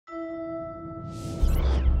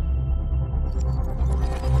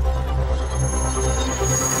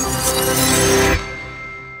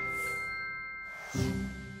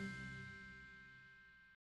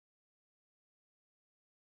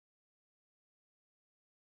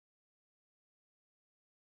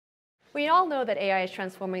We all know that AI is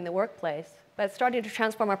transforming the workplace, but it's starting to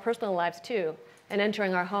transform our personal lives too, and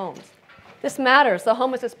entering our homes. This matters. The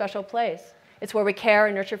home is a special place. It's where we care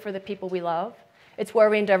and nurture for the people we love. It's where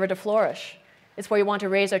we endeavor to flourish. It's where we want to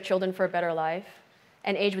raise our children for a better life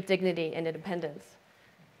and age with dignity and independence.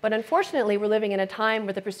 But unfortunately, we're living in a time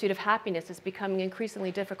where the pursuit of happiness is becoming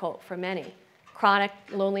increasingly difficult for many. Chronic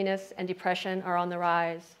loneliness and depression are on the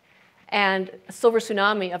rise. And a silver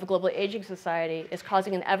tsunami of a global aging society is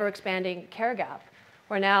causing an ever-expanding care gap,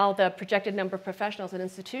 where now the projected number of professionals and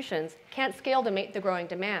institutions can't scale to meet the growing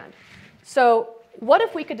demand. So what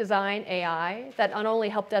if we could design AI that not only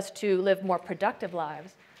helped us to live more productive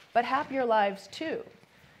lives, but happier lives too?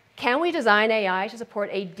 Can we design AI to support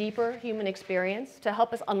a deeper human experience, to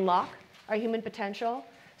help us unlock our human potential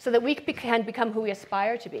so that we can become who we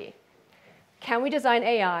aspire to be? Can we design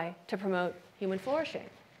AI to promote human flourishing?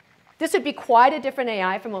 This would be quite a different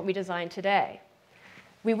AI from what we design today.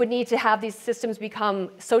 We would need to have these systems become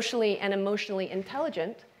socially and emotionally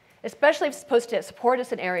intelligent, especially if it's supposed to support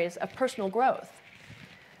us in areas of personal growth.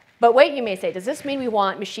 But wait, you may say, does this mean we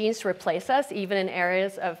want machines to replace us, even in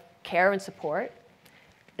areas of care and support?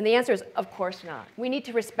 And the answer is, of course not. We need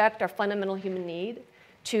to respect our fundamental human need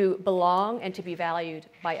to belong and to be valued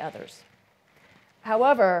by others.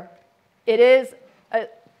 However, it is a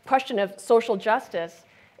question of social justice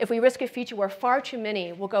if we risk a future where far too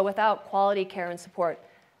many will go without quality care and support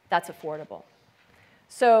that's affordable.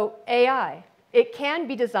 So AI, it can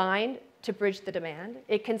be designed to bridge the demand.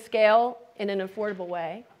 It can scale in an affordable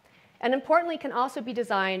way. And importantly, can also be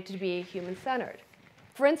designed to be human-centered.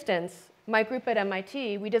 For instance, my group at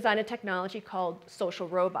MIT, we designed a technology called social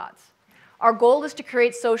robots. Our goal is to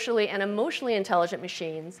create socially and emotionally intelligent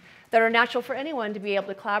machines that are natural for anyone to be able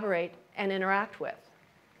to collaborate and interact with.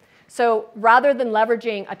 So rather than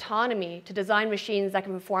leveraging autonomy to design machines that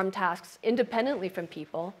can perform tasks independently from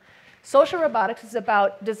people, social robotics is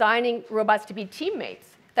about designing robots to be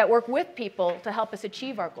teammates that work with people to help us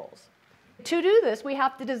achieve our goals. To do this, we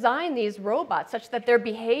have to design these robots such that their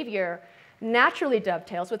behavior naturally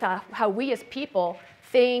dovetails with how we as people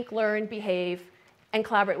think, learn, behave, and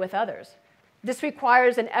collaborate with others. This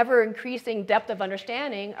requires an ever-increasing depth of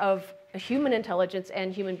understanding of human intelligence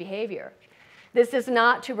and human behavior. This is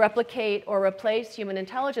not to replicate or replace human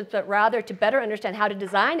intelligence, but rather to better understand how to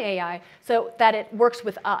design AI so that it works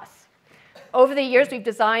with us. Over the years, we've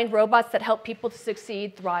designed robots that help people to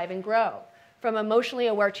succeed, thrive, and grow. From emotionally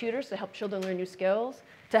aware tutors to help children learn new skills,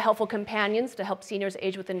 to helpful companions to help seniors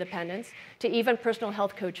age with independence, to even personal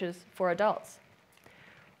health coaches for adults.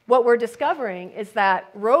 What we're discovering is that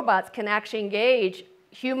robots can actually engage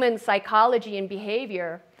human psychology and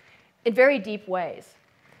behavior in very deep ways.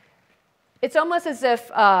 It's almost as if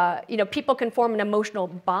people can form an emotional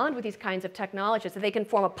bond with these kinds of technologies, that they can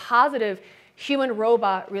form a positive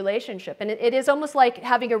human-robot relationship. And it is almost like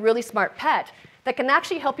having a really smart pet that can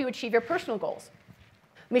actually help you achieve your personal goals.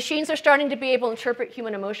 Machines are starting to be able to interpret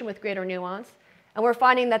human emotion with greater nuance, and we're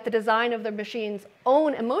finding that the design of the machine's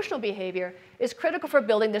own emotional behavior is critical for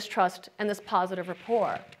building this trust and this positive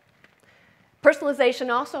rapport.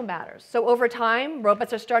 Personalization also matters. So over time,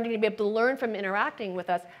 robots are starting to be able to learn from interacting with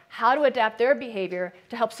us how to adapt their behavior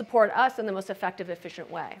to help support us in the most effective, efficient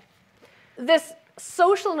way. This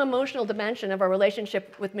social and emotional dimension of our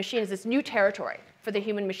relationship with machines is new territory for the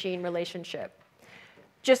human-machine relationship.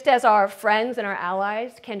 Just as our friends and our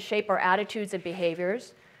allies can shape our attitudes and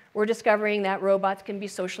behaviors, we're discovering that robots can be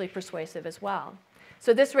socially persuasive as well.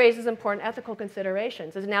 So this raises important ethical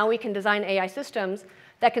considerations, as now we can design AI systems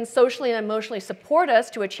that can socially and emotionally support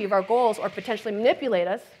us to achieve our goals or potentially manipulate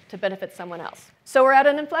us to benefit someone else. So we're at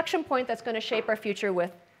an inflection point that's going to shape our future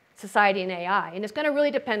with society and AI. And it's going to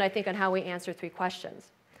really depend, I think, on how we answer three questions.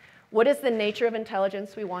 What is the nature of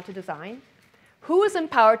intelligence we want to design? Who is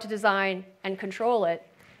empowered to design and control it?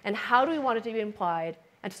 And how do we want it to be applied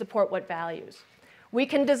and to support what values? We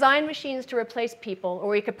can design machines to replace people, or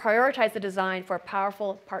we could prioritize the design for a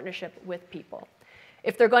powerful partnership with people.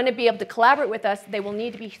 If they're going to be able to collaborate with us, they will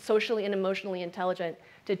need to be socially and emotionally intelligent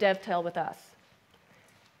to dovetail with us.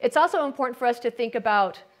 It's also important for us to think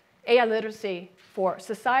about AI literacy for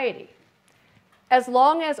society. As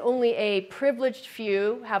long as only a privileged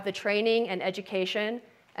few have the training and education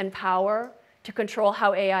and power to control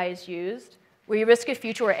how AI is used, we risk a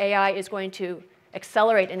future where AI is going to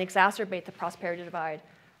accelerate and exacerbate the prosperity divide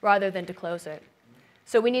rather than to close it.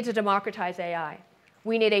 So we need to democratize AI.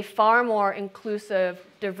 We need a far more inclusive,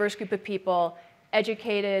 diverse group of people,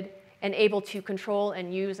 educated and able to control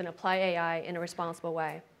and use and apply AI in a responsible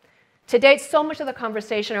way. To date, so much of the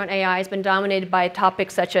conversation around AI has been dominated by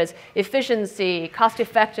topics such as efficiency, cost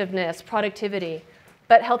effectiveness, productivity.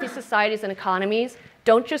 But healthy societies and economies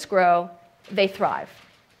don't just grow, they thrive.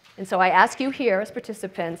 And so I ask you here as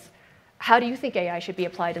participants, how do you think AI should be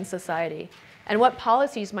applied in society? And what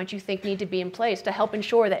policies might you think need to be in place to help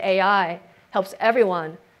ensure that AI helps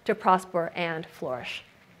everyone to prosper and flourish?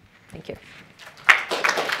 Thank you.